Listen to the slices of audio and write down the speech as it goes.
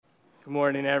Good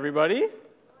morning, everybody.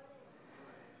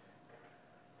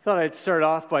 Thought I'd start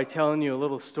off by telling you a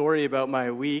little story about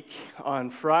my week. On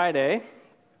Friday,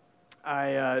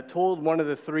 I told one of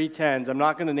the 310s, I'm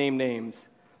not going to name names,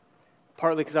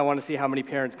 partly because I want to see how many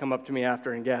parents come up to me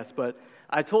after and guess, but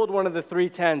I told one of the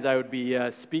 310s I would be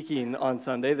speaking on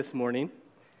Sunday this morning,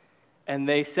 and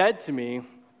they said to me,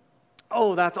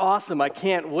 "Oh, that's awesome, I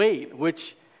can't wait,"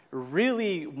 which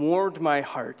really warmed my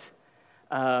heart.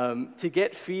 To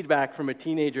get feedback from a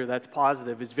teenager that's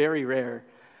positive is very rare.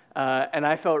 And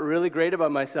I felt really great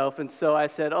about myself, and so I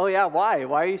said, "Oh yeah, why?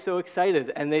 Why are you so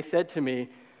excited?" And they said to me,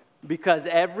 "Because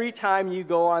every time you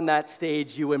go on that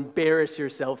stage, you embarrass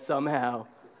yourself somehow."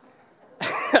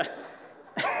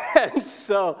 And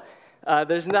so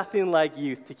there's nothing like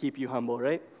youth to keep you humble,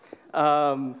 right?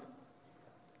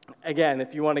 Again,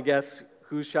 if you want to guess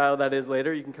whose child that is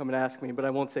later, you can come and ask me, but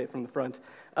I won't say it from the front.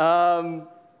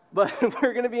 But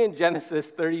we're going to be in Genesis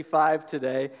 35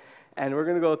 today, and we're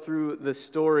going to go through the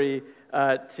story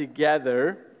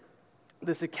together,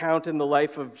 this account in the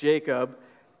life of Jacob.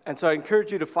 And so I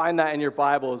encourage you to find that in your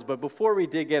Bibles. But before we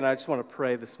dig in, I just want to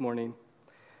pray this morning.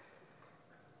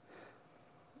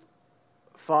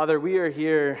 Father, we are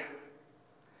here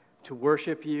to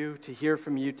worship you, to hear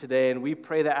from you today, and we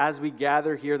pray that as we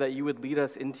gather here, that you would lead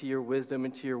us into your wisdom,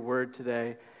 into your word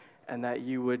today, and that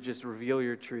you would just reveal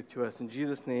your truth to us. In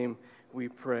Jesus' name we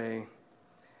pray.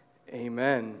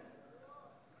 Amen.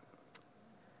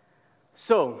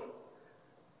 So,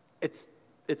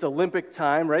 it's Olympic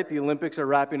time, right? The Olympics are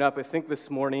wrapping up, I think, this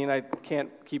morning. I can't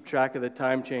keep track of the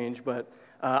time change, but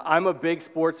I'm a big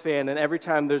sports fan, and every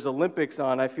time there's Olympics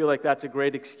on, I feel like that's a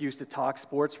great excuse to talk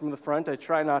sports from the front. I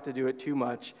try not to do it too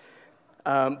much.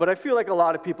 But I feel like a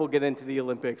lot of people get into the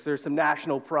Olympics. There's some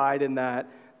national pride in that.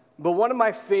 But one of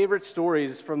my favorite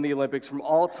stories from the Olympics from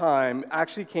all time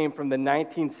actually came from the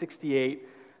 1968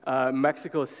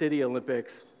 Mexico City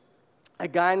Olympics. A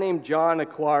guy named John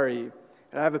Aquari,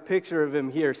 and I have a picture of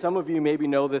him here. Some of you maybe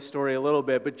know this story a little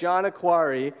bit, but John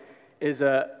Aquari is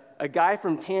a guy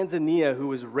from Tanzania who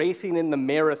was racing in the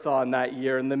marathon that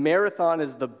year, and the marathon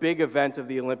is the big event of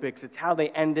the Olympics. It's how they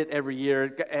end it every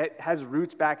year. It has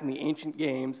roots back in the ancient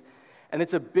games, and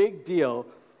it's a big deal.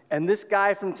 And this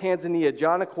guy from Tanzania,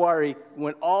 John Aquari,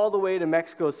 went all the way to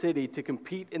Mexico City to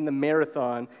compete in the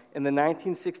marathon in the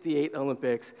 1968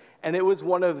 Olympics. And it was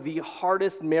one of the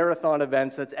hardest marathon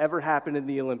events that's ever happened in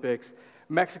the Olympics.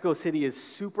 Mexico City is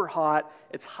super hot.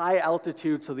 It's high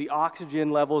altitude, so the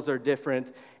oxygen levels are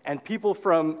different. And people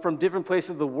from different places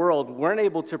of the world weren't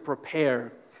able to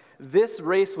prepare. This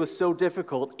race was so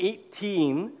difficult,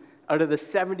 18 out of the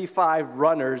 75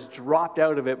 runners dropped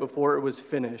out of it before it was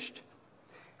finished.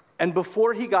 And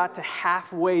before he got to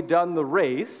halfway done the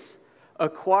race,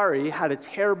 Aquari had a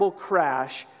terrible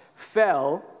crash,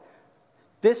 fell,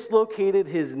 dislocated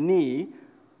his knee,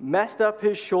 messed up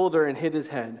his shoulder, and hit his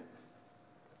head.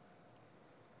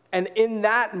 And in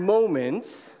that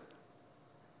moment,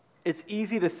 it's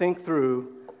easy to think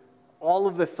through all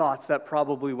of the thoughts that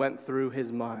probably went through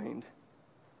his mind.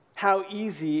 How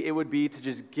easy it would be to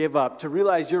just give up, to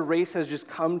realize your race has just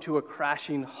come to a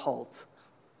crashing halt.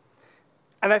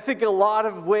 And I think in a lot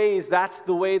of ways, that's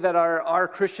the way that our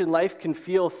Christian life can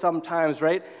feel sometimes,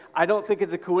 right? I don't think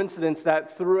it's a coincidence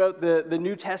that throughout the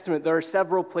New Testament, there are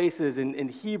several places in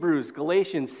Hebrews,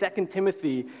 Galatians, 2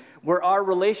 Timothy, where our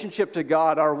relationship to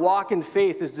God, our walk in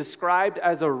faith is described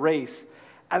as a race.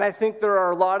 And I think there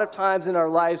are a lot of times in our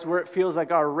lives where it feels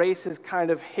like our race has kind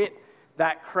of hit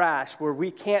that crash, where we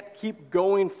can't keep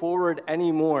going forward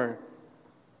anymore,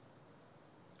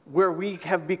 where we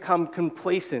have become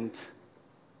complacent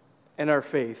in our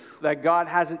faith, that God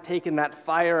hasn't taken that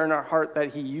fire in our heart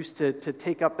that he used to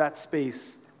take up that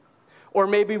space. Or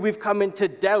maybe we've come into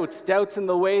doubts in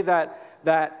the way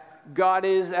that God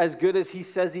is as good as he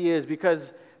says he is,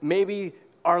 because maybe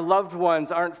our loved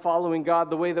ones aren't following God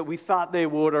the way that we thought they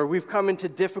would, or we've come into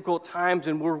difficult times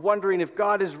and we're wondering if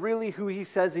God is really who he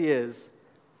says he is.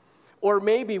 Or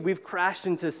maybe we've crashed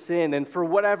into sin, and for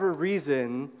whatever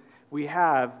reason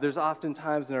there's often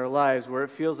times in our lives where it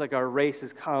feels like our race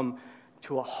has come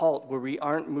to a halt, where we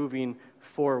aren't moving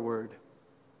forward.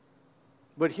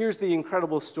 But here's the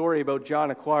incredible story about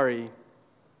John Aquari.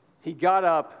 He got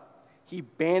up, he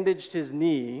bandaged his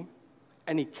knee,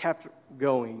 and he kept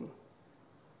going.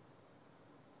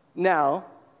 Now,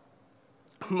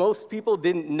 most people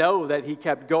didn't know that he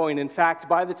kept going. In fact,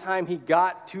 by the time he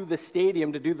got to the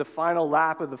stadium to do the final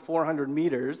lap of the 400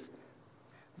 meters,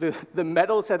 the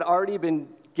medals had already been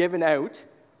given out.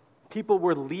 People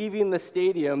were leaving the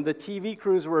stadium. The TV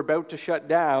crews were about to shut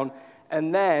down.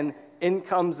 And then in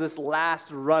comes this last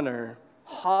runner,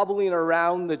 hobbling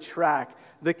around the track,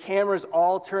 The cameras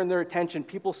all turn their attention.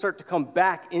 People start to come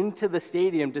back into the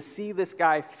stadium to see this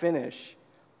guy finish.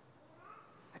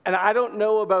 And I don't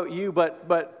know about you,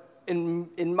 but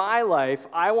in my life,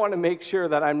 I want to make sure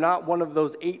that I'm not one of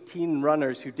those 18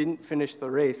 runners who didn't finish the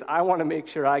race. I want to make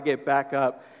sure I get back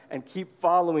up and keep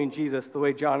following Jesus the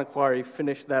way John Aquari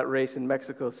finished that race in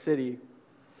Mexico City.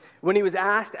 When he was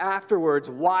asked afterwards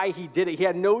why he did it, he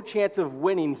had no chance of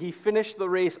winning. He finished the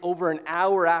race over an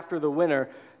hour after the winner.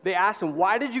 They asked him,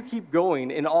 why did you keep going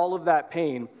in all of that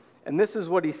pain? And this is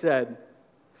what he said: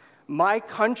 "My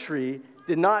country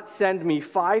did not send me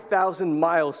 5,000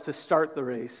 miles to start the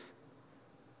race.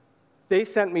 They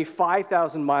sent me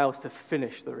 5,000 miles to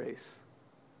finish the race."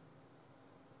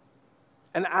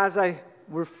 And as I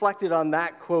reflected on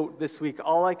that quote this week,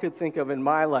 all I could think of in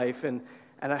my life, and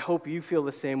I hope you feel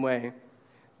the same way,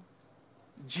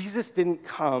 Jesus didn't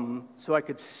come so I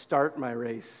could start my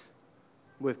race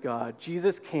with God.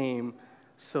 Jesus came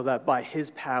so that by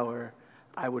his power,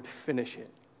 I would finish it.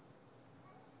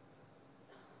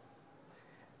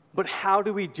 But how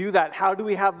do we do that? How do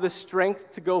we have the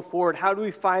strength to go forward? How do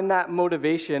we find that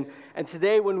motivation? And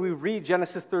today, when we read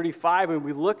Genesis 35 and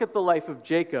we look at the life of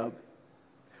Jacob,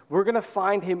 we're going to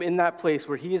find him in that place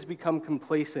where he has become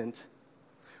complacent,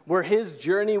 where his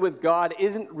journey with God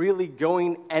isn't really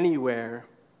going anywhere.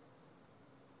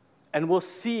 And we'll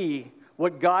see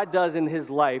what God does in his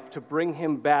life to bring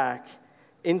him back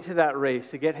into that race,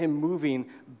 to get him moving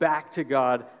back to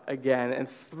God again. And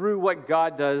through what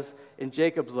God does in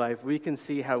Jacob's life, we can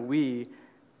see how we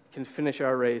can finish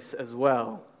our race as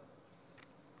well.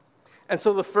 And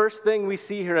so the first thing we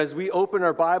see here as we open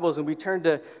our Bibles and we turn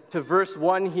to verse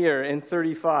 1 here in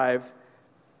 35,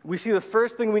 we see the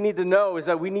first thing we need to know is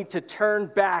that we need to turn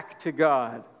back to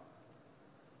God.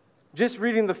 Just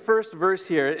reading the first verse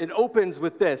here, it opens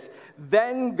with this: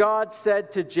 "Then God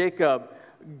said to Jacob,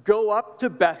 'Go up to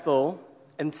Bethel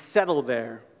and settle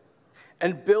there,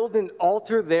 and build an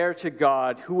altar there to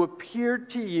God, who appeared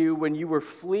to you when you were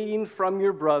fleeing from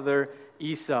your brother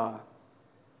Esau.'"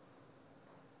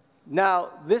 Now,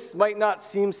 this might not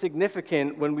seem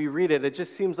significant when we read it. It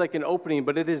just seems like an opening,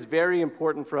 but it is very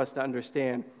important for us to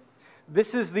understand.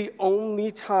 This is the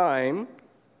only time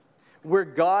where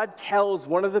God tells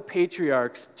one of the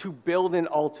patriarchs to build an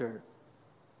altar.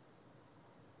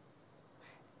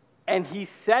 And he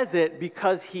says it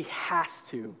because he has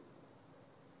to.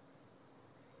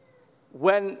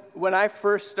 When I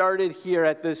first started here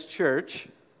at this church,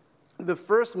 the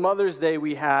first Mother's Day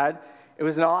we had, it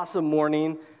was an awesome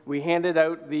morning. We handed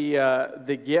out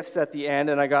the gifts at the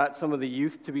end, and I got some of the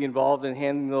youth to be involved in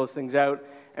handing those things out.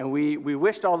 And we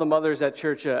wished all the mothers at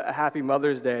church a happy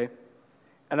Mother's Day.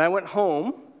 And I went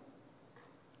home.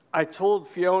 I told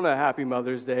Fiona Happy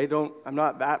Mother's Day. I'm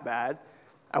not that bad.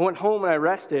 I went home and I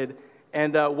rested.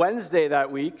 And Wednesday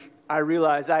that week, I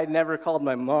realized I had never called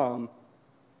my mom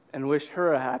and wished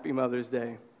her a happy Mother's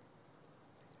Day.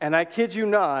 And I kid you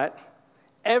not,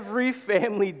 every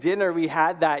family dinner we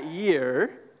had that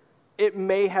year, it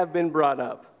may have been brought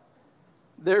up.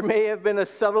 There may have been a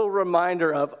subtle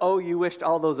reminder of, oh, you wished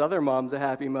all those other moms a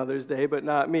happy Mother's Day, but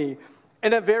not me,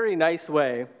 in a very nice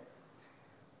way.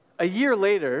 A year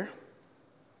later,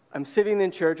 I'm sitting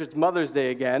in church, it's Mother's Day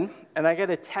again, and I get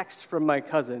a text from my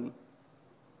cousin.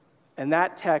 And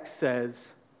that text says,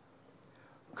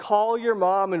 "Call your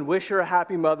mom and wish her a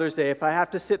happy Mother's Day. If I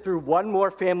have to sit through one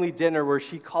more family dinner where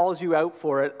she calls you out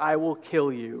for it, I will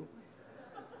kill you."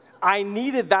 I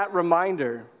needed that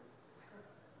reminder.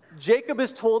 Jacob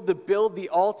is told to build the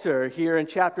altar here in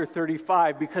chapter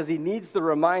 35 because he needs the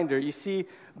reminder. You see,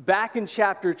 back in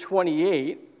chapter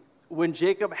 28, when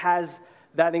Jacob has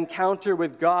that encounter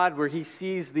with God where he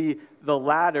sees the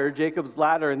ladder, Jacob's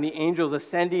ladder, and the angels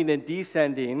ascending and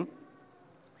descending,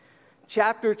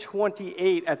 chapter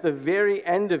 28, at the very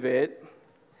end of it,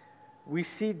 we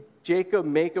see Jacob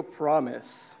make a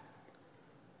promise.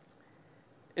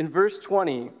 In verse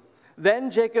 20,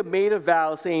 "Then Jacob made a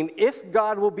vow, saying, 'If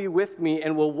God will be with me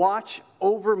and will watch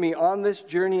over me on this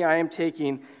journey I am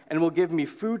taking, and will give me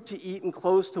food to eat and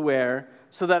clothes to wear,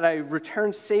 so that I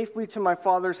return safely to my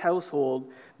father's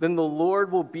household, then the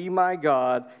Lord will be my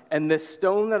God, and this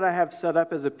stone that I have set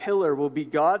up as a pillar will be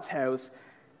God's house,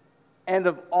 and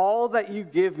of all that you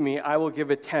give me, I will give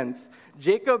a tenth.'"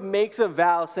 Jacob makes a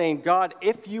vow saying, "God,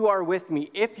 if you are with me,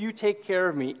 if you take care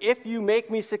of me, if you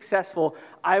make me successful,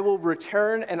 I will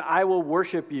return and I will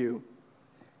worship you."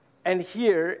 And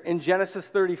here in Genesis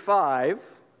 35,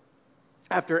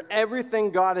 after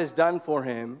everything God has done for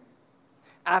him,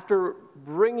 after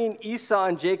bringing Esau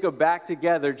and Jacob back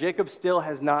together, Jacob still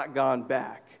has not gone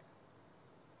back.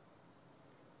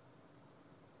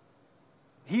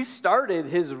 He started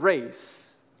his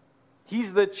race.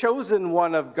 He's the chosen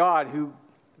one of God who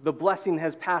the blessing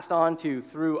has passed on to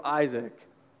through Isaac.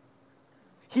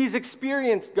 He's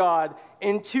experienced God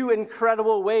in two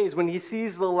incredible ways: when he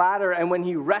sees the ladder and when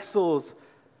he wrestles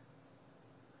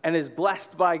and is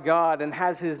blessed by God and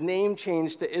has his name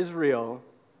changed to Israel.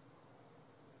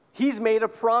 He's made a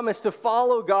promise to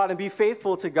follow God and be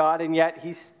faithful to God, and yet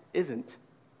he isn't.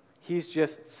 He's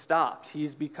just stopped.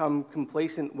 He's become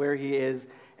complacent where he is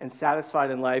and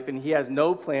satisfied in life, and he has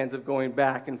no plans of going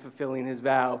back and fulfilling his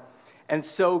vow. And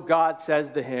so God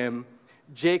says to him,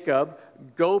 Jacob,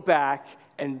 go back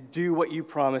and do what you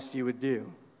promised you would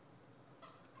do.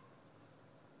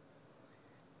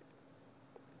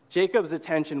 Jacob's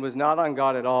attention was not on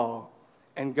God at all,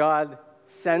 and God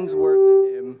sends word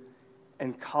to him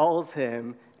and calls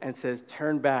him and says,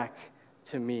 turn back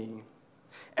to me.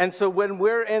 And so when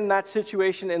we're in that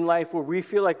situation in life where we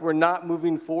feel like we're not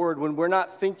moving forward, when we're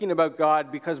not thinking about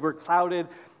God because we're clouded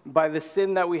by the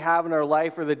sin that we have in our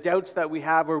life or the doubts that we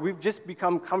have, or we've just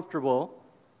become comfortable,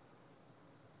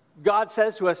 God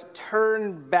says to us,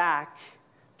 turn back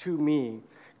to me.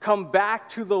 Come back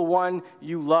to the one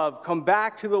you love. Come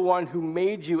back to the one who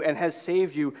made you and has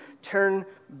saved you. Turn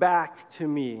back to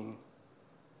me.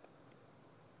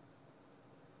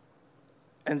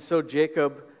 And so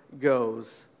Jacob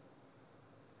goes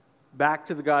back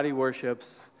to the God he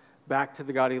worships, back to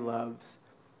the God he loves.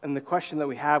 And the question that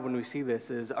we have when we see this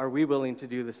is, are we willing to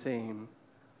do the same?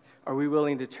 Are we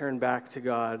willing to turn back to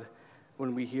God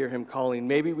when we hear him calling?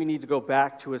 Maybe we need to go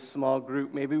back to a small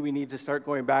group. Maybe we need to start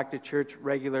going back to church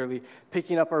regularly,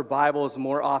 picking up our Bibles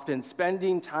more often,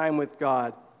 spending time with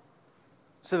God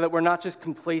so that we're not just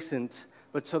complacent,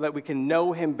 but so that we can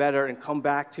know him better and come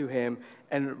back to him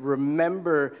and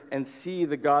remember and see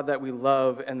the God that we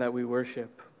love and that we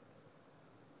worship.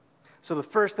 So the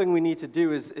first thing we need to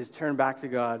do is turn back to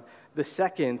God. The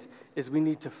second is we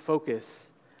need to focus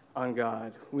on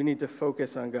God. We need to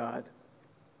focus on God.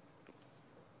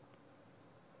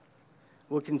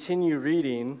 We'll continue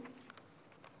reading.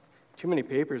 Too many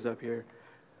papers up here.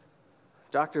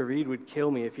 Dr. Reed would kill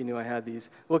me if he knew I had these.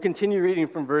 We'll continue reading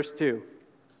from verse 2.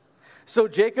 So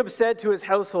Jacob said to his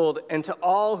household and to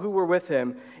all who were with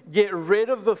him, get rid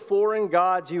of the foreign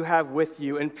gods you have with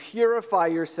you and purify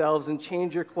yourselves and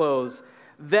change your clothes.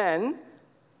 Then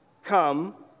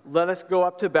come, let us go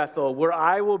up to Bethel, where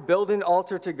I will build an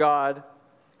altar to God,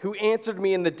 who answered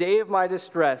me in the day of my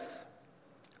distress,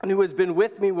 and who has been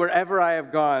with me wherever I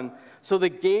have gone. So they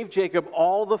gave Jacob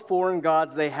all the foreign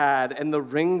gods they had and the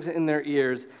rings in their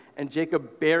ears, and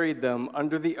Jacob buried them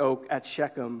under the oak at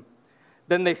Shechem.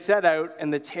 Then they set out,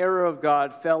 and the terror of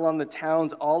God fell on the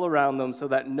towns all around them, so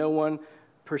that no one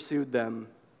pursued them.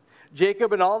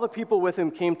 Jacob and all the people with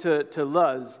him came to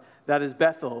Luz, that is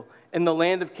Bethel, in the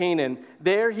land of Canaan.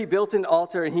 There he built an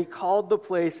altar, and he called the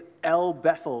place El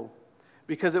Bethel,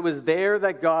 because it was there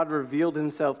that God revealed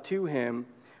himself to him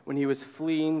when he was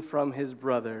fleeing from his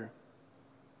brother.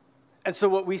 And so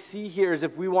what we see here is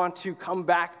if we want to come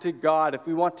back to God, if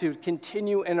we want to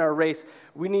continue in our race,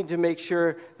 we need to make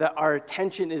sure that our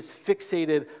attention is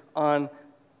fixated on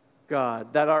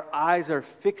God, that our eyes are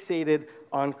fixated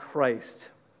on Christ.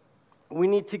 We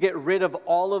need to get rid of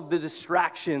all of the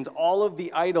distractions, all of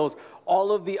the idols,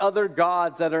 all of the other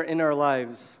gods that are in our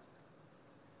lives.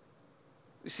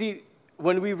 You see,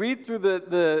 when we read through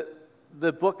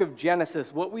the book of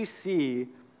Genesis, what we see,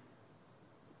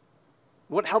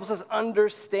 what helps us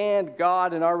understand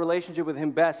God and our relationship with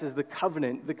him best is the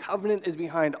covenant. The covenant is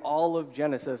behind all of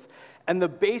Genesis. And the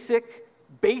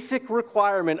basic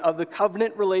requirement of the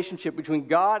covenant relationship between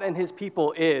God and his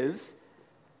people is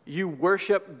you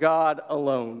worship God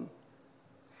alone.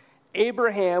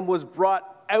 Abraham was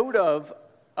brought out of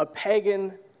a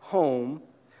pagan home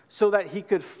so that he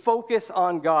could focus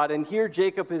on God. And here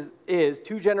Jacob is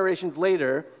 2 generations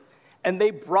later, and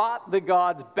they brought the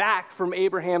gods back from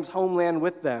Abraham's homeland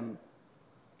with them.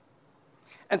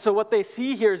 And so what they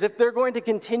see here is if they're going to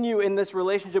continue in this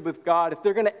relationship with God, if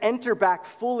they're going to enter back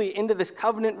fully into this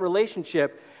covenant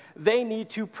relationship, they need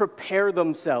to prepare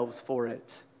themselves for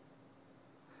it.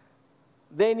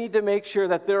 They need to make sure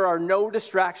that there are no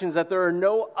distractions, that there are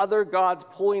no other gods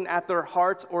pulling at their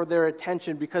hearts or their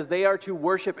attention, because they are to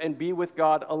worship and be with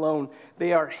God alone.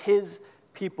 They are his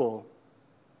people.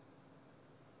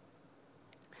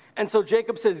 And so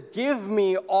Jacob says, give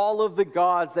me all of the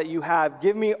gods that you have.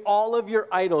 Give me all of your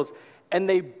idols. And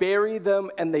they bury them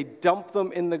and they dump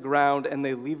them in the ground and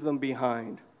they leave them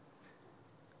behind.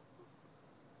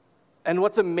 And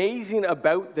what's amazing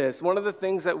about this, one of the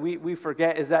things that we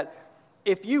forget is that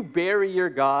if you bury your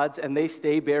gods and they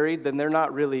stay buried, then they're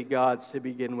not really gods to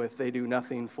begin with. They do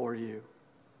nothing for you.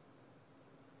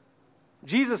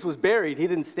 Jesus was buried. He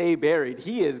didn't stay buried.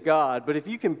 He is God. But if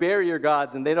you can bury your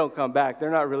gods and they don't come back,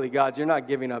 they're not really gods. You're not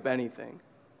giving up anything.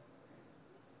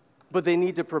 But they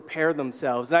need to prepare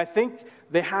themselves. And I think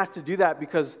they have to do that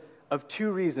because of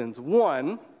two reasons.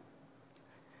 One,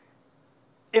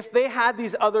 if they had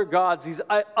these other gods, these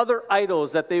other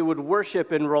idols that they would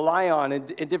worship and rely on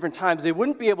in different times, they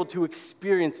wouldn't be able to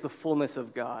experience the fullness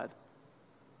of God.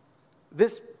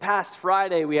 This past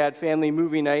Friday, we had family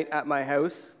movie night at my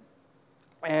house,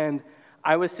 and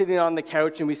I was sitting on the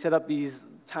couch, and we set up these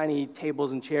tiny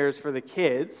tables and chairs for the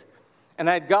kids, and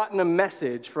I'd gotten a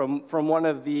message from one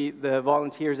of the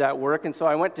volunteers at work, and so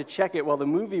I went to check it while the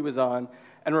movie was on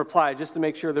and replied just to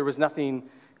make sure there was nothing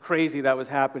crazy that was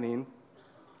happening.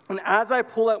 And as I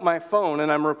pull out my phone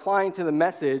and I'm replying to the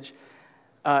message,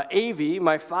 Avi,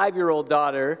 my 5-year-old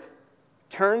daughter,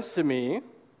 turns to me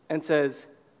and says,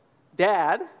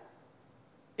 "Dad,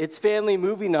 it's family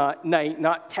movie night,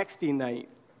 not texting night."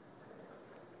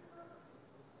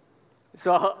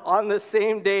 So on the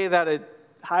same day that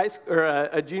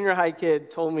a junior high kid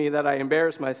told me that I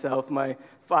embarrassed myself, my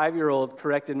 5-year-old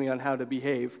corrected me on how to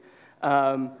behave.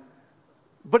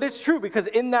 But it's true, because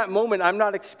in that moment, I'm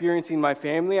not experiencing my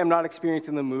family. I'm not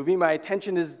experiencing the movie. My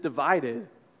attention is divided.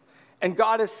 And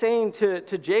God is saying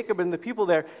to Jacob and the people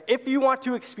there, if you want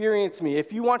to experience me,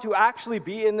 if you want to actually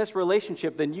be in this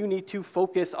relationship, then you need to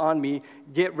focus on me.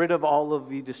 Get rid of all of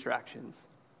the distractions.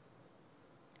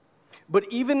 But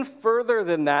even further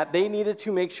than that, they needed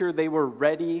to make sure they were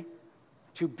ready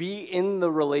to be in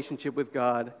the relationship with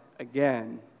God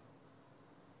again.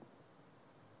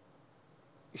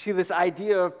 You see, this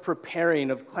idea of preparing,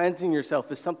 of cleansing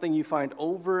yourself, is something you find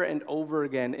over and over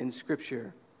again in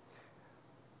Scripture.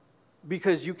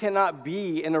 Because you cannot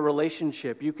be in a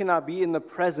relationship, you cannot be in the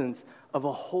presence of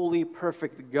a holy,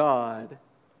 perfect God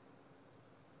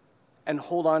and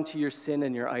hold on to your sin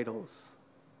and your idols.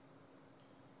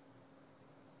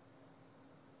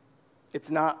 It's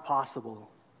not possible.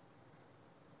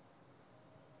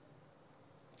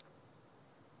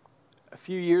 A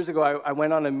few years ago, I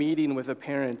went on a meeting with a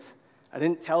parent. I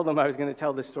didn't tell them I was going to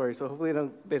tell this story, so hopefully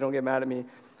they don't get mad at me.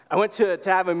 I went to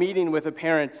have a meeting with a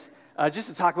parent just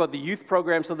to talk about the youth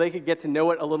program so they could get to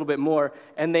know it a little bit more.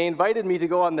 And they invited me to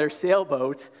go on their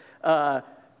sailboat to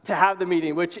have the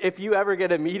meeting, which if you ever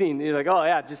get a meeting, you're like, oh,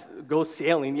 yeah, just go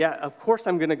sailing. Yeah, of course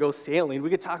I'm going to go sailing. We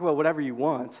could talk about whatever you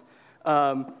want.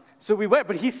 So we went,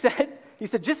 but he said,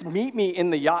 just meet me in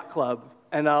the yacht club,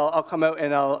 and I'll come out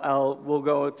and we'll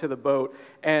go to the boat.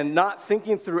 And not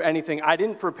thinking through anything, I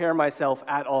didn't prepare myself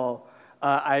at all.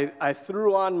 I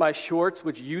threw on my shorts,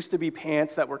 which used to be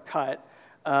pants that were cut.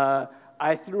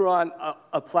 I threw on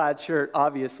a plaid shirt,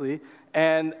 obviously,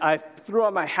 and I threw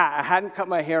on my hat. I hadn't cut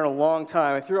my hair in a long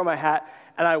time. I threw on my hat,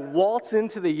 and I waltzed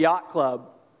into the yacht club.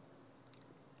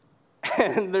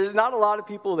 And there's not a lot of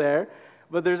people there,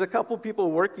 but there's a couple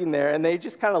people working there, and they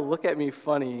just kind of look at me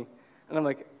funny. And I'm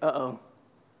like, uh-oh.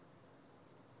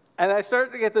 And I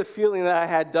started to get the feeling that I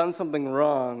had done something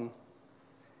wrong.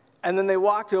 And then they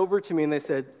walked over to me and they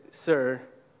said, "Sir,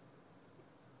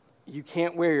 you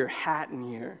can't wear your hat in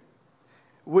here."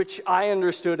 Which I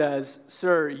understood as,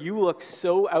 "Sir, you look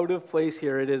so out of place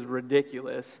here, it is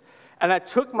ridiculous." And I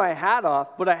took my hat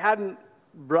off, but I hadn't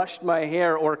brushed my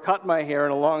hair or cut my hair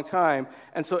in a long time.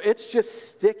 And so it's just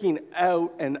sticking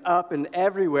out and up and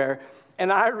everywhere.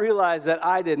 And I realized that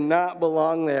I did not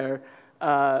belong there.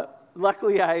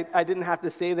 Luckily, I didn't have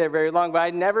to stay there very long, but I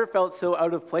never felt so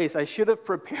out of place. I should have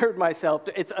prepared myself.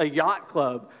 It's a yacht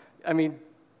club. I mean,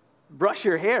 brush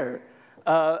your hair.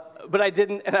 But I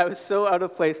didn't, and I was so out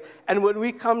of place. And when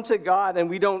we come to God and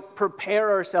we don't prepare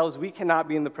ourselves, we cannot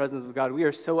be in the presence of God. We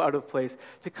are so out of place.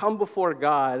 To come before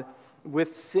God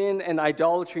with sin and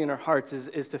idolatry in our hearts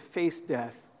is to face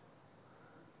death.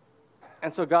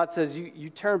 And so God says,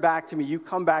 you turn back to me, you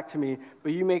come back to me,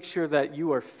 but you make sure that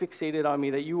you are fixated on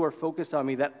me, that you are focused on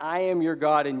me, that I am your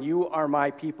God and you are my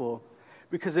people.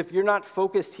 Because if you're not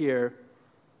focused here,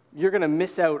 you're going to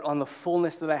miss out on the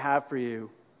fullness that I have for you.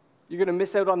 You're going to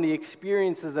miss out on the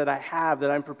experiences that I have,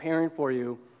 that I'm preparing for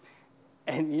you.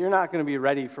 And you're not going to be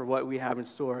ready for what we have in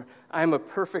store. I'm a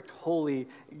perfect, holy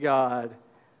God.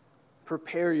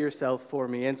 Prepare yourself for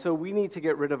me. And so we need to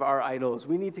get rid of our idols.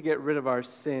 We need to get rid of our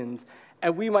sins.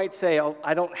 And we might say, "Oh,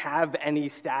 I don't have any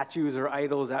statues or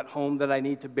idols at home that I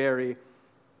need to bury."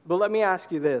 But let me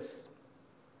ask you this.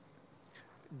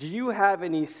 Do you have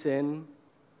any sin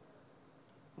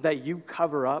that you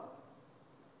cover up,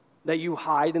 that you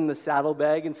hide in the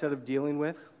saddlebag instead of dealing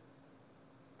with?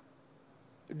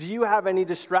 Do you have any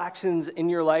distractions in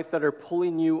your life that are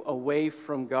pulling you away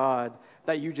from God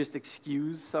that you just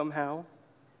excuse somehow,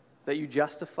 that you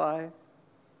justify?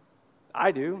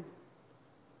 I do.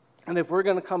 And if we're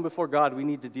going to come before God, we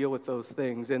need to deal with those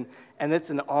things. And it's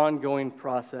an ongoing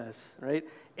process, right?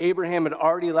 Abraham had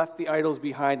already left the idols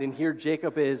behind, and here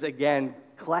Jacob is, again,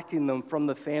 collecting them from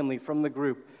the family, from the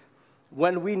group.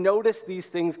 When we notice these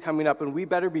things coming up, and we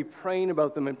better be praying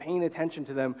about them and paying attention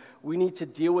to them, we need to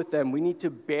deal with them. We need to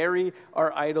bury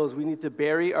our idols. We need to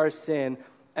bury our sin,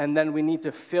 and then we need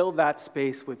to fill that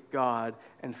space with God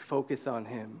and focus on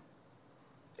Him.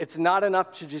 It's not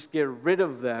enough to just get rid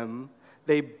of them.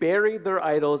 They buried their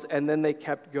idols, and then they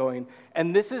kept going.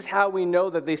 And this is how we know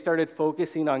that they started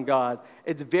focusing on God.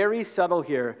 It's very subtle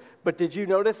here, but did you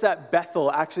notice that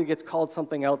Bethel actually gets called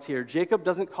something else here? Jacob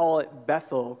doesn't call it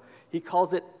Bethel. He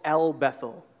calls it El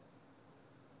Bethel,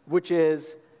 which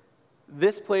is,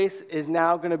 this place is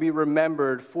now going to be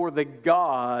remembered for the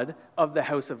God of the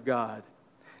house of God.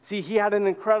 See, he had an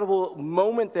incredible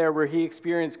moment there where he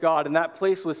experienced God, and that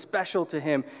place was special to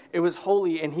him. It was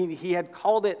holy, and he had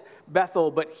called it Bethel.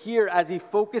 But here, as he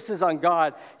focuses on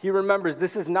God, he remembers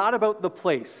this is not about the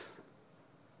place.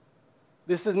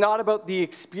 This is not about the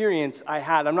experience I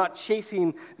had. I'm not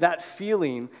chasing that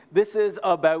feeling. This is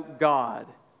about God.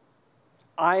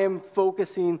 I am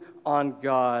focusing on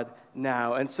God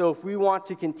now. And so if we want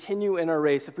to continue in our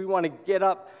race, if we want to get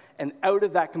up and out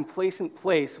of that complacent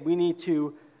place, we need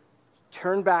to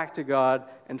turn back to God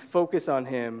and focus on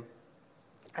Him.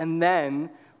 And then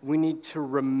we need to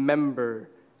remember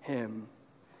Him.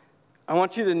 I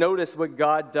want you to notice what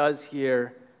God does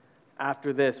here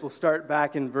after this. We'll start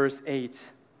back in verse 8.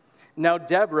 Now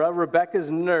Deborah,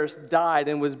 Rebekah's nurse, died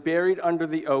and was buried under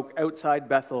the oak outside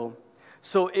Bethel.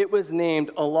 So it was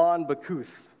named Elon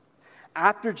Bakuth.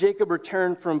 After Jacob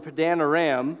returned from Padan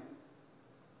Aram,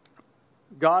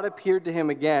 God appeared to him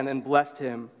again and blessed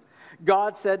him.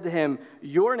 God said to him,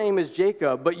 "Your name is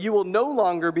Jacob, but you will no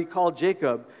longer be called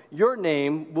Jacob. Your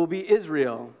name will be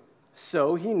Israel."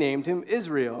 So he named him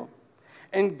Israel.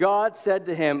 And God said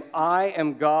to him, "I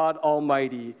am God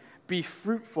Almighty. Be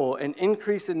fruitful and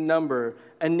increase in number.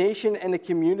 A nation and a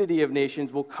community of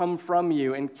nations will come from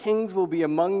you, and kings will be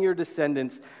among your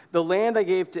descendants. The land I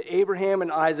gave to Abraham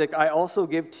and Isaac I also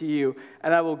give to you,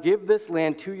 and I will give this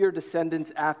land to your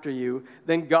descendants after you."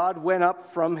 Then God went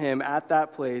up from him at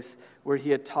that place where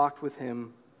he had talked with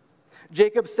him.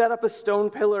 Jacob set up a stone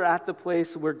pillar at the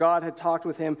place where God had talked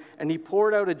with him, and he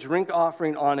poured out a drink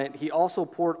offering on it. He also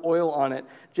poured oil on it.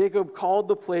 Jacob called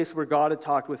the place where God had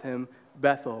talked with him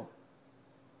Bethel.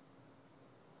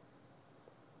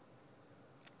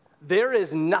 There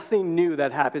is nothing new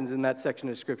that happens in that section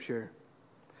of Scripture.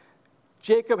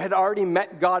 Jacob had already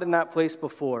met God in that place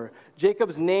before.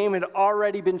 Jacob's name had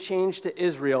already been changed to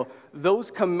Israel. Those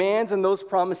commands and those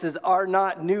promises are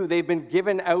not new. They've been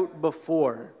given out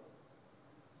before.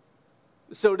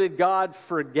 So did God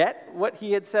forget what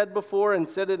he had said before and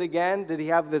said it again? Did he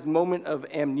have this moment of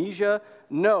amnesia?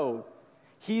 No.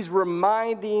 He's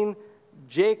reminding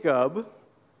Jacob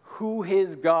who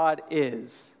his God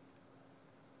is.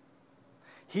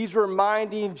 He's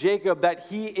reminding Jacob that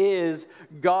he is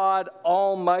God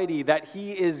Almighty, that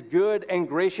he is good and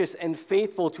gracious and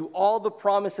faithful to all the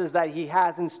promises that he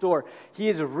has in store. He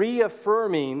is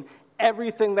reaffirming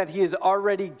everything that he has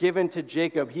already given to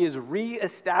Jacob. He is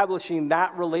reestablishing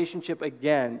that relationship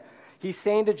again. He's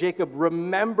saying to Jacob,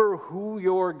 remember who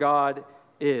your God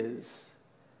is.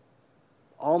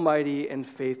 Almighty and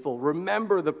faithful.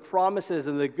 Remember the promises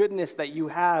and the goodness that you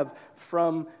have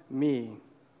from me.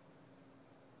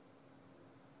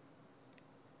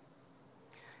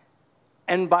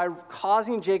 And by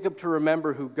causing Jacob to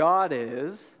remember who God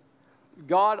is,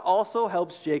 God also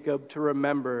helps Jacob to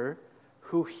remember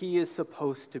who he is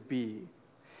supposed to be.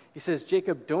 He says,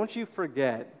 Jacob, don't you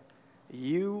forget,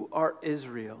 you are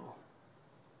Israel.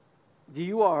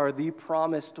 You are the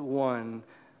promised one,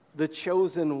 the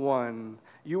chosen one.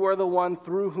 You are the one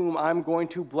through whom I'm going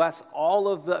to bless all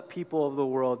of the people of the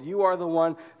world. You are the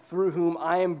one through whom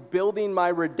I am building my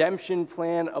redemption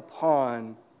plan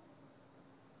upon.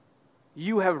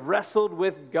 You have wrestled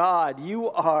with God. You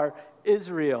are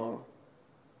Israel.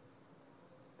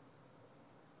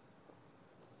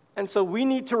 And so we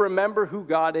need to remember who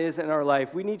God is in our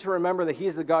life. We need to remember that He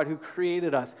is the God who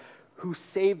created us, who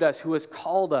saved us, who has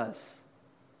called us.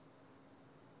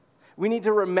 We need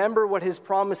to remember what His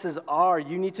promises are.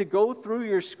 You need to go through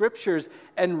your scriptures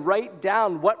and write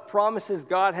down what promises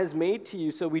God has made to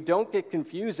you so we don't get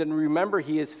confused and remember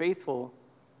He is faithful.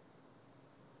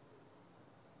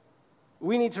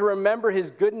 We need to remember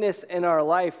His goodness in our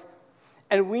life,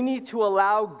 and we need to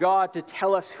allow God to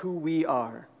tell us who we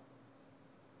are.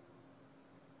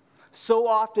 So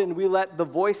often we let the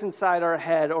voice inside our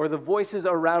head or the voices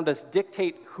around us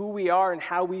dictate who we are and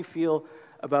how we feel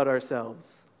about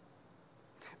ourselves.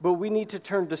 But we need to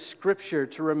turn to Scripture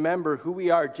to remember who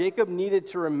we are. Jacob needed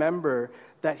to remember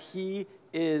that he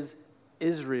is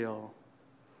Israel,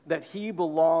 that he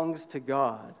belongs to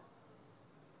God.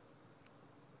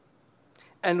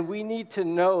 And we need to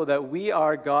know that we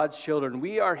are God's children.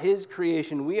 We are his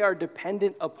creation. We are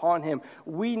dependent upon him.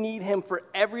 We need him for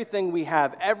everything we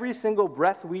have, every single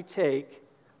breath we take.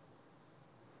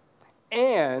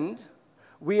 And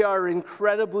we are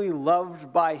incredibly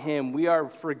loved by him. We are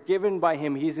forgiven by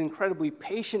him. He's incredibly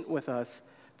patient with us,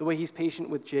 the way he's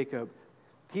patient with Jacob.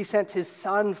 He sent his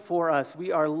son for us.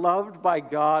 We are loved by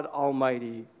God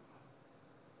Almighty.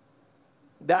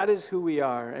 That is who we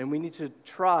are, and we need to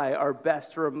try our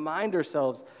best to remind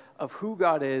ourselves of who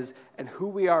God is and who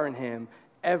we are in him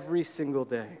every single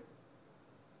day.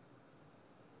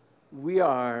 We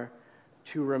are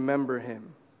to remember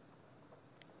him.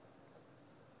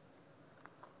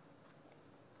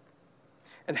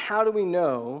 And how do we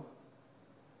know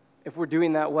if we're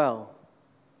doing that well?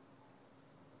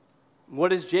 What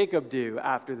does Jacob do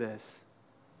after this?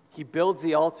 He builds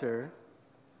the altar.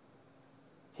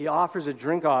 He offers a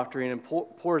drink offering and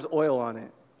pours oil on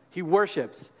it. He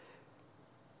worships.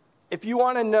 If you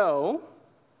want to know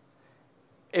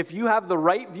if you have the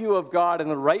right view of God and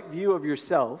the right view of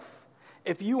yourself,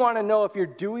 if you want to know if you're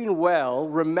doing well,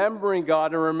 remembering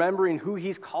God and remembering who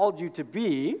he's called you to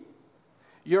be,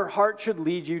 your heart should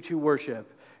lead you to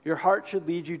worship. Your heart should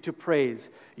lead you to praise.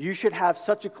 You should have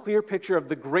such a clear picture of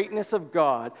the greatness of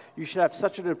God. You should have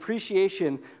such an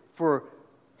appreciation for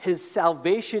his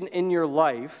salvation in your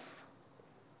life,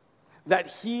 that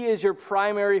he is your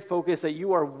primary focus, that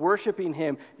you are worshiping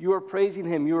him, you are praising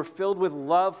him, you are filled with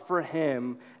love for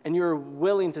him, and you are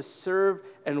willing to serve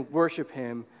and worship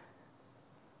him.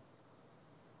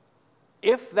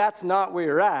 If that's not where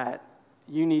you're at,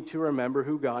 you need to remember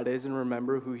who God is and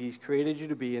remember who he's created you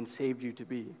to be and saved you to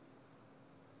be.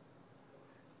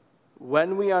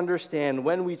 When we understand,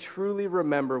 when we truly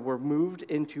remember, we're moved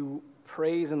into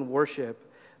praise and worship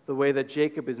the way that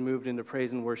Jacob is moved into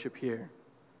praise and worship here.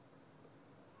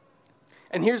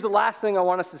 And here's the last thing I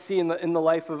want us to see in the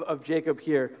life of Jacob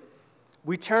here.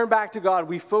 We turn back to God,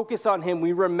 we focus on him,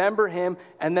 we remember him,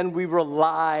 and then we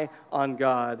rely on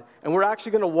God. And we're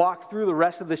actually going to walk through the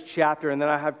rest of this chapter, and then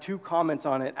I have 2 comments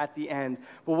on it at the end.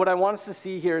 But what I want us to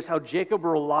see here is how Jacob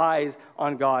relies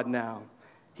on God now.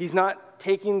 He's not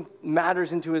taking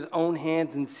matters into his own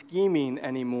hands and scheming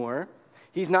anymore.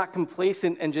 He's not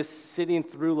complacent and just sitting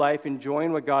through life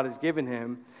enjoying what God has given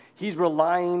him. He's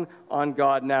relying on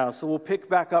God now. So we'll pick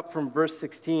back up from verse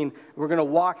 16. We're going to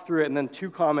walk through it, and then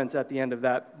 2 comments at the end of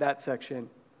that section.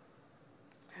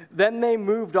 Then they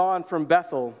moved on from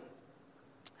Bethel.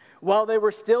 While they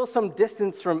were still some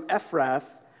distance from Ephrath,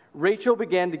 Rachel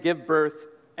began to give birth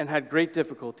and had great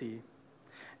difficulty.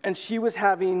 And as she was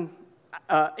having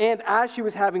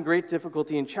great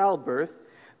difficulty in childbirth,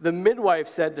 the midwife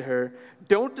said to her,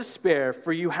 "Don't despair,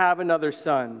 for you have another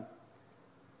son."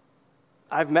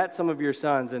 I've met some of your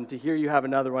sons, and to hear you have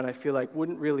another one, I feel like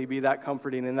wouldn't really be that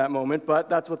comforting in that moment, but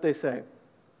that's what they say.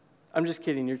 I'm just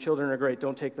kidding. Your children are great.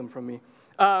 Don't take them from me.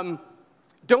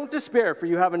 Don't despair, for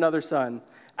you have another son.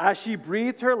 As she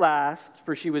breathed her last,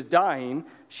 for she was dying,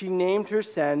 she named her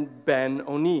son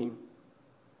Ben-Oni.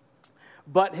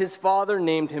 But his father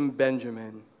named him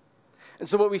Benjamin. And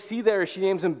so what we see there is she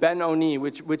names him Ben-Oni,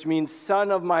 which means son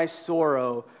of my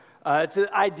sorrow. It's an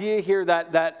idea here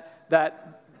that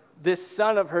this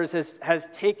son of hers has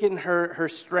taken her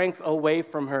strength away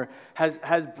from her,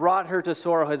 has brought her to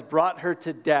sorrow, has brought her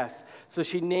to death. So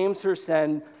she names her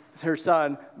son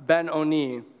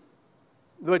Ben-Oni.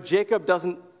 But Jacob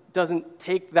doesn't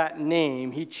take that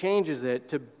name. He changes it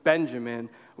to Benjamin,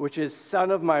 which is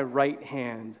son of my right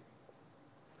hand.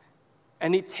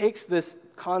 And he takes this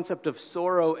concept of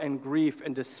sorrow and grief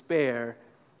and despair,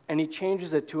 and he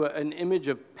changes it to an image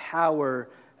of power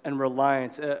and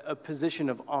reliance, a position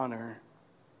of honor.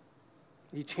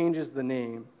 He changes the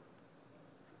name.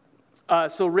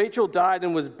 So Rachel died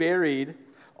and was buried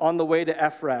on the way to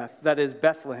Ephrath, that is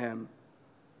Bethlehem.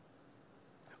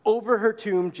 Over her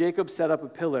tomb, Jacob set up a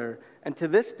pillar, and to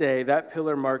this day, that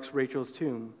pillar marks Rachel's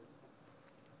tomb.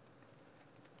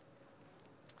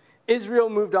 Israel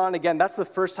moved on again. That's the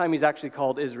first time he's actually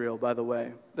called Israel, by the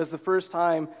way. That's the first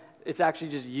time it's actually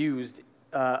just used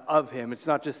of him. It's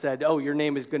not just said, oh, your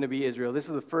name is going to be Israel. This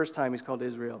is the first time he's called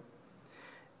Israel.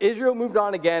 Israel moved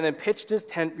on again and pitched his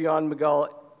tent beyond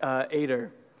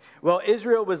Migdal-Eder. While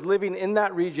Israel was living in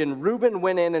that region, Reuben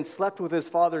went in and slept with his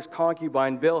father's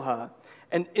concubine, Bilhah,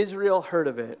 and Israel heard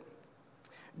of it.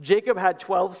 Jacob had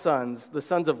 12 sons, the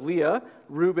sons of Leah,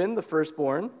 Reuben, the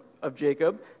firstborn, of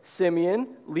Jacob: Simeon,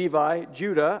 Levi,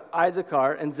 Judah,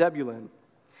 Issachar, and Zebulun.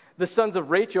 The sons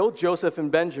of Rachel: Joseph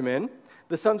and Benjamin.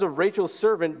 The sons of Rachel's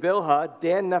servant Bilhah: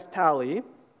 Dan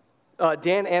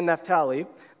and Naphtali.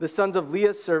 The sons of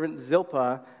Leah's servant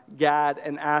Zilpah: Gad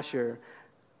and Asher.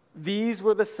 These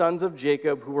were the sons of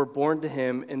Jacob who were born to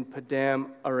him in Padan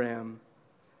Aram.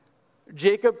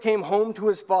 Jacob came home to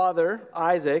his father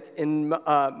Isaac in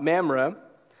Mamre,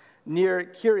 near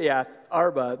Kiriath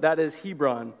Arba, that is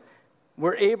Hebron,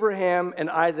 where Abraham and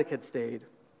Isaac had stayed.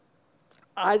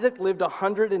 Isaac lived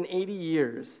 180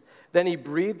 years. Then he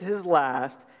breathed his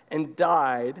last and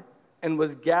died, and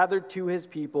was gathered to his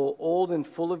people, old and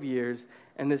full of years,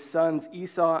 and his sons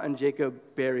Esau and Jacob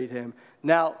buried him.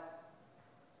 Now,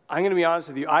 I'm going to be honest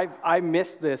with you. I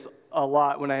missed this a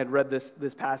lot when I had read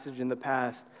this passage in the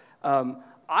past.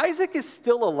 Isaac is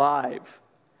still alive.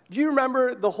 Do you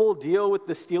remember the whole deal with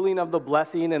the stealing of the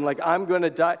blessing and I'm going to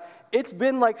die? It's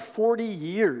been 40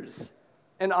 years,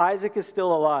 and Isaac is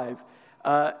still alive.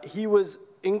 He was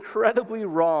incredibly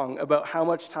wrong about how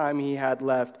much time he had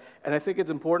left, and I think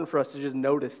it's important for us to just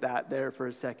notice that there for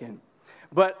a second.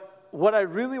 But what I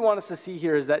really want us to see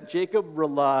here is that Jacob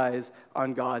relies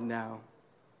on God now.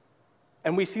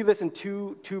 And we see this in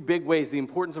two big ways, the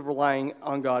importance of relying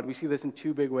on God. We see this in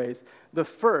two big ways. The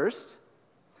first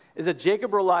is that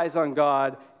Jacob relies on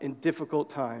God in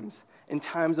difficult times, in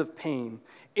times of pain.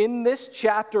 In this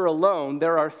chapter alone,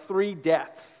 there are 3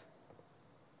 deaths.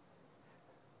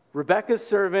 Rebekah's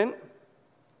servant,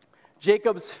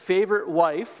 Jacob's favorite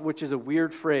wife, which is a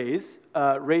weird phrase,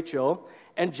 Rachel,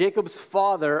 and Jacob's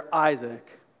father, Isaac.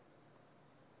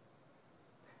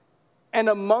 And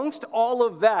amongst all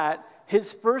of that,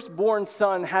 his firstborn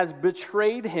son has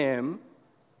betrayed him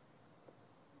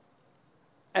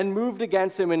and moved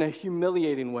against him in a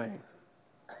humiliating way.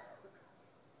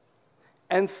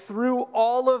 And through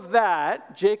all of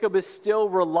that, Jacob is still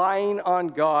relying on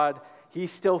God.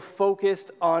 He's still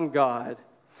focused on God.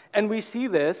 And we see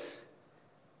this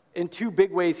in 2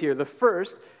 big ways here. The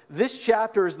first, this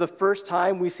chapter is the first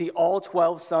time we see all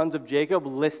 12 sons of Jacob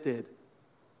listed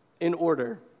in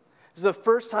order. This is the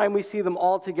first time we see them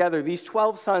all together. These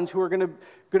 12 sons who are going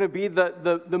to be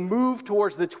the move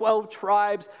towards the 12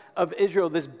 tribes of Israel,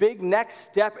 this big next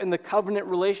step in the covenant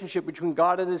relationship between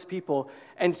God and his people.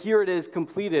 And here it is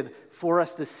completed for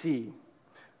us to see.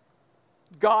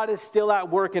 God is still at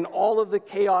work in all of the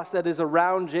chaos that is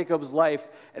around Jacob's life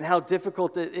and how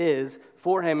difficult it is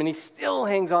for him. And he still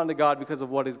hangs on to God because of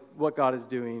what God is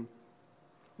doing.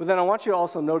 But then I want you to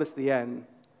also notice the end.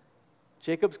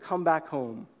 Jacob's come back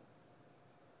home,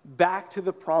 back to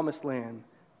the promised land,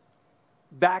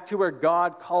 back to where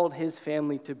God called his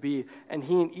family to be. And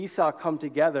he and Esau come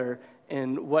together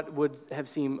in what would have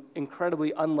seemed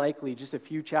incredibly unlikely just a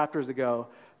few chapters ago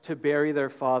to bury their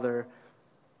father.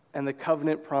 And the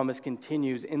covenant promise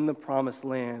continues in the promised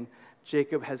land.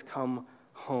 Jacob has come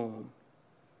home.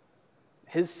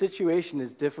 His situation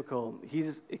is difficult.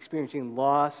 He's experiencing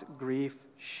loss, grief,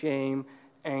 shame,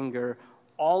 anger,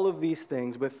 all of these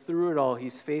things. But through it all,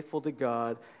 he's faithful to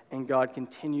God, and God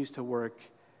continues to work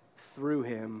through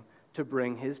him to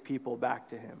bring his people back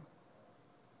to him.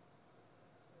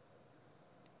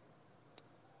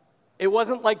 It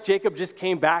wasn't like Jacob just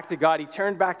came back to God. He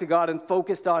turned back to God and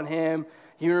focused on him.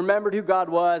 He remembered who God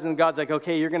was, and God's like,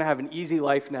 okay, you're going to have an easy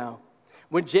life now.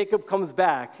 When Jacob comes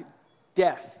back,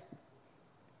 death,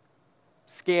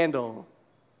 scandal,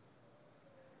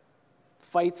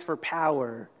 fights for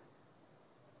power,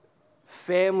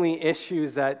 family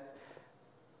issues that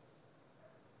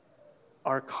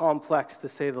are complex to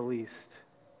say the least.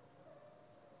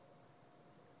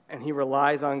 And he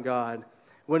relies on God.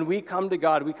 When we come to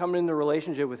God, we come into a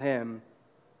relationship with him.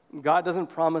 God doesn't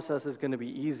promise us it's going to be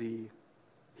easy.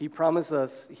 He promises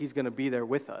us he's going to be there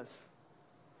with us.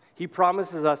 He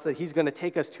promises us that he's going to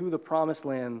take us to the promised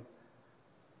land.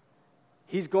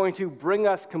 He's going to bring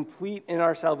us complete in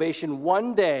our salvation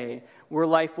one day where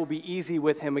life will be easy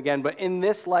with him again. But in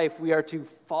this life, we are to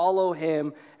follow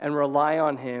him and rely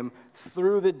on him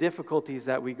through the difficulties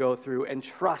that we go through and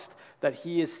trust that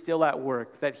he is still at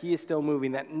work, that he is still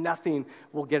moving, that nothing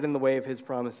will get in the way of his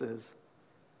promises.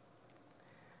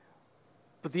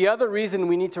 But the other reason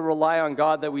we need to rely on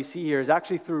God that we see here is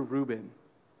actually through Reuben.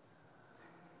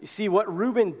 You see, what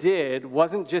Reuben did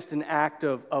wasn't just an act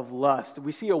of lust.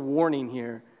 We see a warning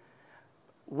here.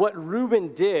 What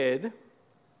Reuben did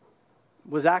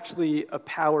was actually a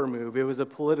power move. It was a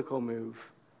political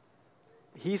move.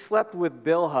 He slept with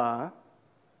Bilhah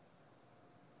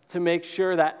to make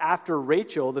sure that after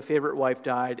Rachel, the favorite wife,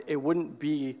 died, it wouldn't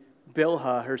be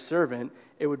Bilhah, her servant,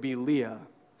 it would be Leah.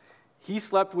 He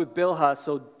slept with Bilhah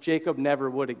so Jacob never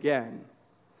would again.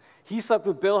 He slept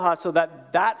with Bilhah so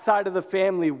that that side of the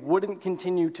family wouldn't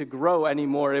continue to grow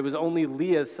anymore. It was only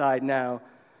Leah's side now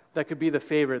that could be the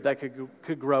favorite, that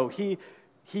could grow. He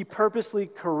purposely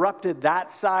corrupted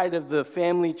that side of the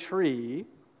family tree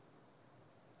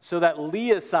so that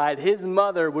Leah's side, his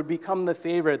mother, would become the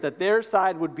favorite, that their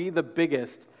side would be the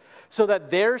biggest, so that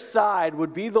their side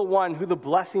would be the one who the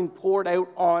blessing poured out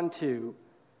onto.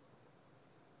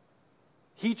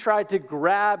 He tried to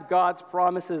grab God's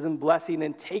promises and blessing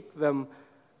and take them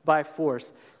by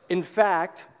force. In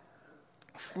fact,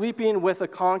 sleeping with a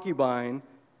concubine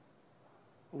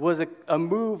was a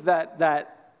move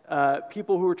that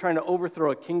people who were trying to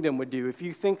overthrow a kingdom would do. If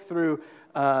you think through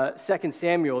 2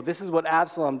 Samuel, this is what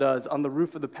Absalom does on the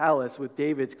roof of the palace with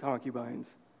David's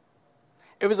concubines.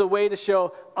 It was a way to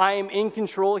show, I am in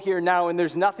control here now, and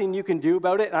there's nothing you can do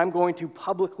about it, and I'm going to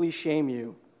publicly shame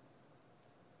you.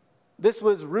 This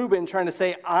was Reuben trying to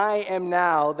say, I am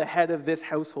now the head of this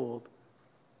household.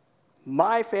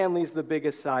 My family's the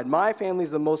biggest side. My family's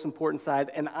the most important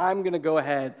side, and I'm going to go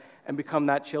ahead and become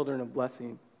that child of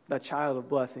blessing.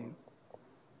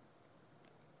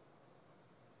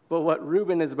 But what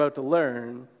Reuben is about to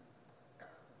learn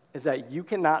is that you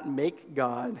cannot make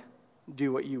God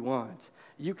do what you want.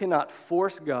 You cannot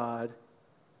force God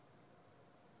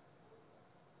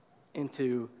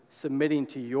into submitting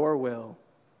to your will.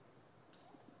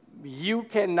 You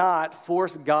cannot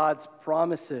force God's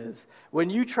promises. When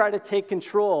you try to take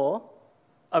control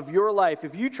of your life,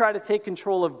 if you try to take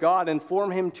control of God and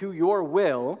form him to your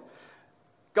will,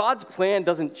 God's plan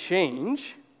doesn't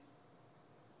change.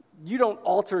 You don't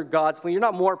alter God's plan. You're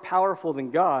not more powerful than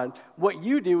God. What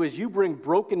you do is you bring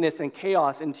brokenness and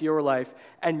chaos into your life,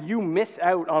 and you miss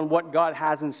out on what God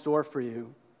has in store for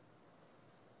you.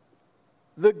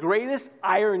 The greatest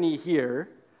irony here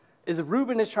is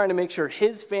Reuben is trying to make sure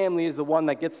his family is the one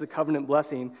that gets the covenant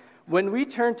blessing. When we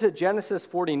turn to Genesis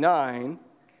 49,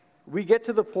 we get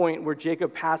to the point where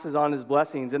Jacob passes on his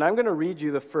blessings, and I'm going to read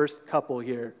you the first couple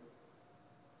here.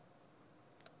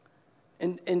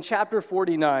 In chapter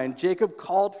 49, Jacob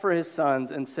called for his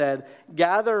sons and said,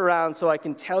 "Gather around so I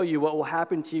can tell you what will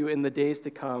happen to you in the days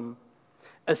to come.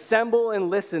 Assemble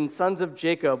and listen, sons of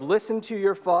Jacob. Listen to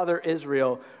your father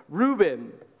Israel.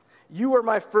 Reuben, you are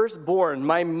my firstborn,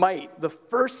 my might, the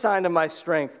first sign of my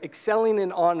strength, excelling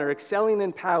in honor, excelling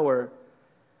in power.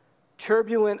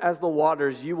 Turbulent as the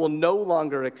waters, you will no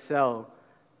longer excel.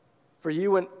 For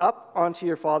you went up onto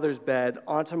your father's bed,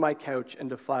 onto my couch, and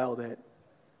defiled it."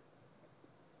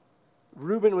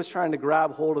 Reuben was trying to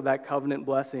grab hold of that covenant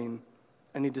blessing,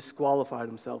 and he disqualified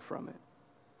himself from it.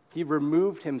 He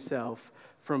removed himself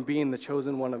from being the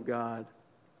chosen one of God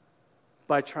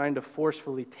by trying to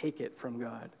forcefully take it from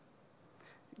God.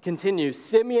 Continues,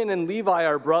 "Simeon and Levi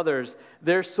are brothers.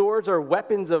 Their swords are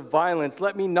weapons of violence.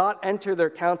 Let me not enter their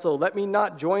council. Let me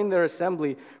not join their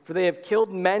assembly, for they have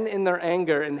killed men in their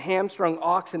anger and hamstrung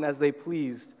oxen as they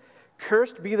pleased.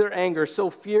 Cursed be their anger so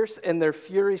fierce and their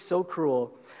fury so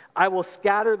cruel. I will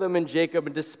scatter them in Jacob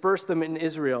and disperse them in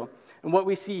Israel." And what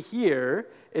we see here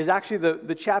is actually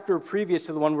the chapter previous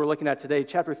to the one we're looking at today,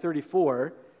 chapter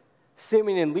 34.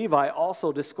 Simeon and Levi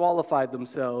also disqualified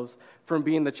themselves from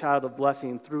being the child of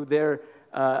blessing through their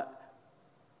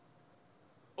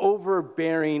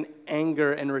overbearing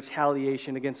anger and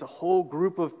retaliation against a whole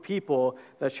group of people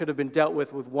that should have been dealt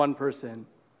with one person.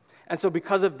 And so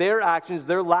because of their actions,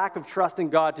 their lack of trust in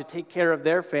God to take care of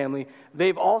their family,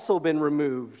 they've also been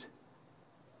removed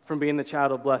from being the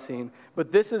child of blessing.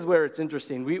 But this is where it's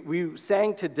interesting. We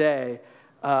sang today,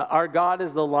 our God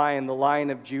is the Lion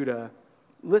of Judah.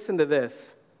 Listen to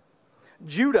this.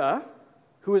 Judah,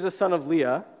 who is a son of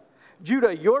Leah,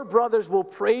 Judah, your brothers will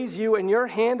praise you, and your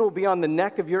hand will be on the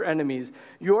neck of your enemies.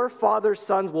 Your father's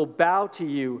sons will bow to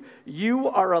you. You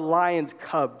are a lion's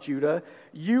cub, Judah.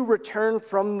 You return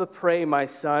from the prey, my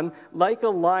son. Like a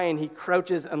lion, he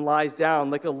crouches and lies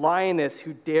down. Like a lioness,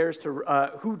 who dares to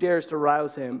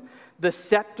rouse him? The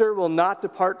scepter will not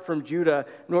depart from Judah,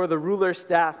 nor the ruler's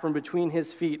staff from between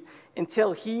his feet,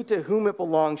 until he to whom it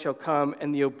belongs shall come,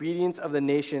 and the obedience of the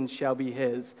nations shall be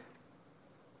his.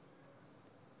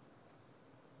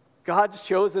 God's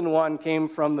chosen one came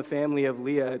from the family of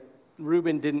Leah.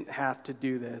 Reuben didn't have to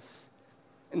do this.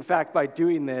 In fact, by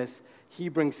doing this, he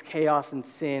brings chaos and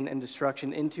sin and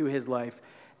destruction into his life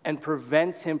and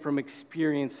prevents him from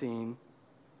experiencing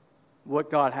what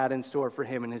God had in store for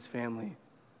him and his family.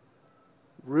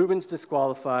 Reuben's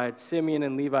disqualified. Simeon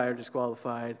and Levi are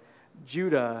disqualified.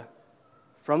 Judah,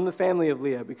 from the family of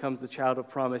Leah, becomes the child of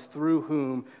promise through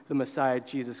whom the Messiah,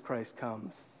 Jesus Christ,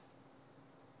 comes.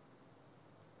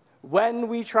 When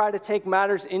we try to take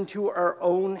matters into our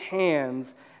own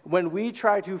hands, when we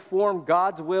try to form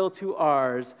God's will to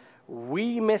ours,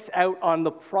 we miss out on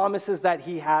the promises that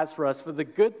he has for us, for the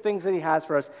good things that he has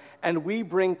for us, and we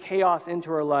bring chaos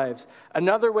into our lives.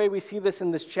 Another way we see this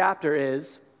in this chapter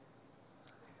is,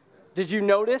 did you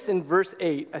notice in verse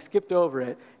 8, I skipped over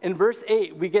it, in verse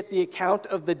 8 we get the account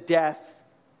of the death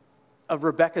of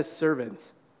Rebekah's servant.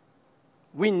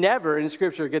 We never in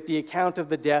Scripture get the account of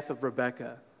the death of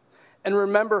Rebekah. And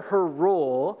remember her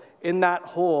role in that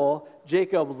whole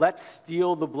Jacob, let's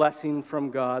steal the blessing from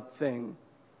God thing.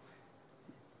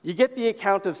 You get the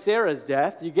account of Sarah's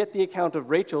death, you get the account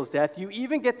of Rachel's death, you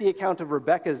even get the account of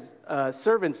Rebekah's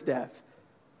servant's death.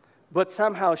 But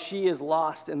somehow she is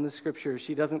lost in the Scriptures.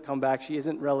 She doesn't come back, she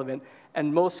isn't relevant.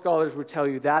 And most scholars would tell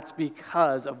you that's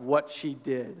because of what she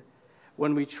did.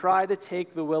 When we try to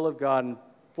take the will of God and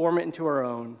form it into our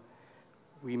own,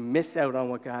 we miss out on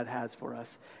what God has for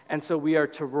us. And so we are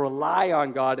to rely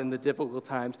on God in the difficult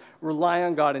times, rely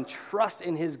on God and trust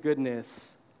in his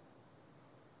goodness,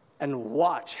 and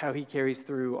watch how he carries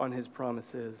through on his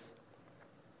promises.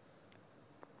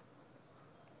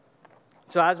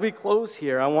 So as we close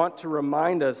here, I want to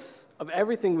remind us of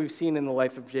everything we've seen in the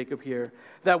life of Jacob here,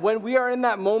 that when we are in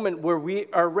that moment where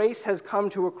our race has come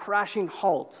to a crashing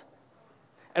halt,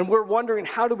 and we're wondering,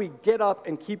 how do we get up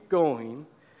and keep going?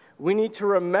 We need to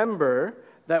remember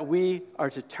that we are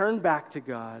to turn back to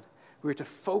God, we are to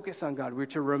focus on God, we are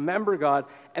to remember God,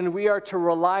 and we are to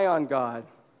rely on God.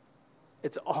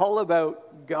 It's all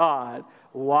about God.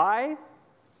 Why?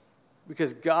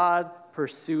 Because God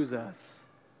pursues us.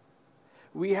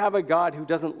 We have a God who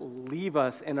doesn't leave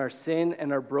us in our sin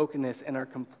and our brokenness and our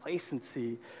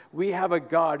complacency. We have a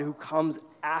God who comes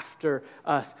after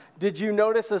us. Did you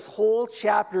notice this whole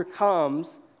chapter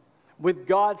comes with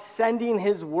God sending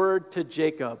his word to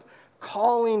Jacob,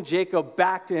 calling Jacob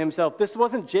back to himself? This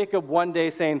wasn't Jacob one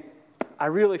day saying, I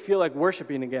really feel like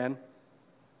worshiping again.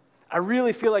 I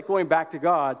really feel like going back to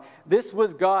God. This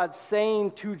was God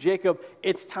saying to Jacob,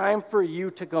 it's time for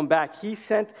you to come back. He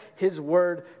sent his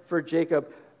word for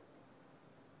Jacob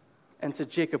and said,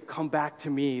 Jacob, come back to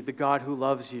me, the God who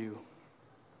loves you.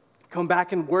 Come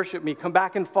back and worship me. Come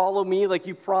back and follow me like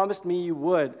you promised me you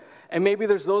would. And maybe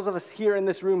there's those of us here in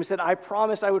this room who said, I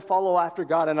promised I would follow after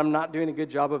God, and I'm not doing a good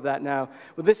job of that now.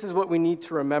 Well, this is what we need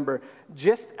to remember.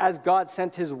 Just as God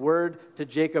sent his word to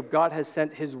Jacob, God has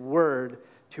sent his word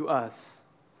to us.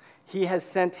 He has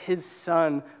sent his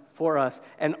son for us.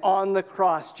 And on the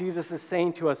cross, Jesus is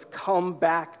saying to us, come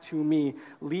back to me.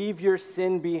 Leave your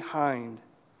sin behind.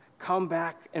 Come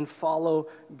back and follow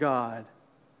God.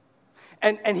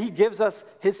 And he gives us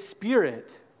his Spirit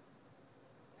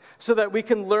so that we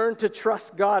can learn to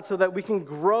trust God, so that we can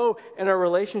grow in our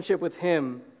relationship with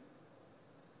him.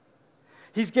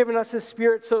 He's given us his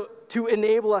Spirit to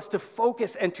enable us to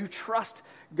focus and to trust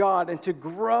God and to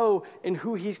grow in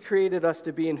who he's created us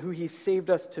to be and who he's saved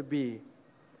us to be.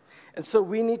 And so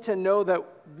we need to know that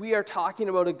we are talking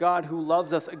about a God who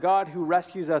loves us, a God who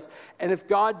rescues us. And if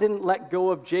God didn't let go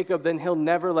of Jacob, then he'll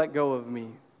never let go of me.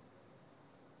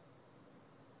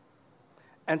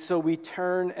 And so we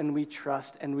turn and we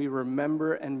trust and we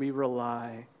remember and we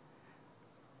rely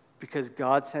because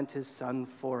God sent his son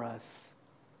for us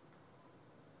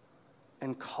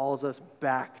and calls us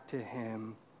back to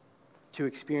him to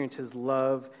experience his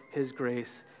love, his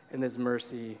grace, and his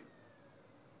mercy,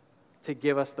 to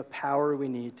give us the power we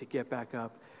need to get back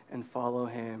up and follow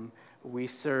him. We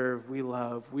serve, we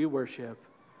love, we worship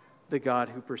the God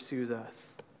who pursues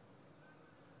us.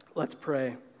 Let's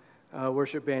pray.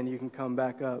 Worship band, you can come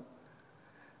back up.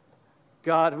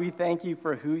 God, we thank you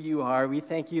for who you are. We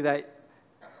thank you that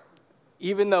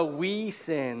even though we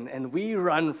sin and we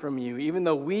run from you, even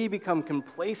though we become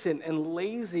complacent and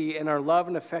lazy in our love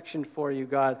and affection for you,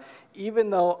 God, even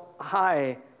though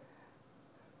I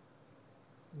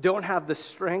don't have the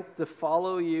strength to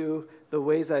follow you the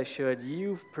ways I should,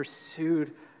 you've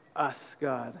pursued us,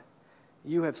 God.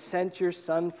 You have sent your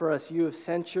son for us. You have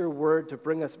sent your word to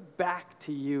bring us back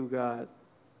to you, God.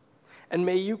 And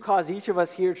may you cause each of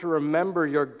us here to remember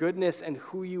your goodness and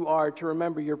who you are, to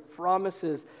remember your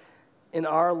promises in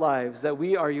our lives, that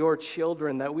we are your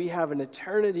children, that we have an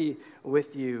eternity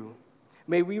with you.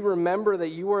 May we remember that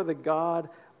you are the God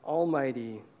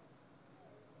Almighty.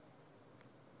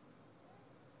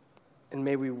 And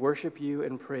may we worship you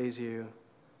and praise you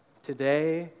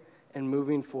today and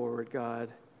moving forward, God.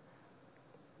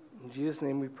 In Jesus'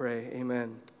 name we pray,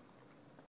 amen.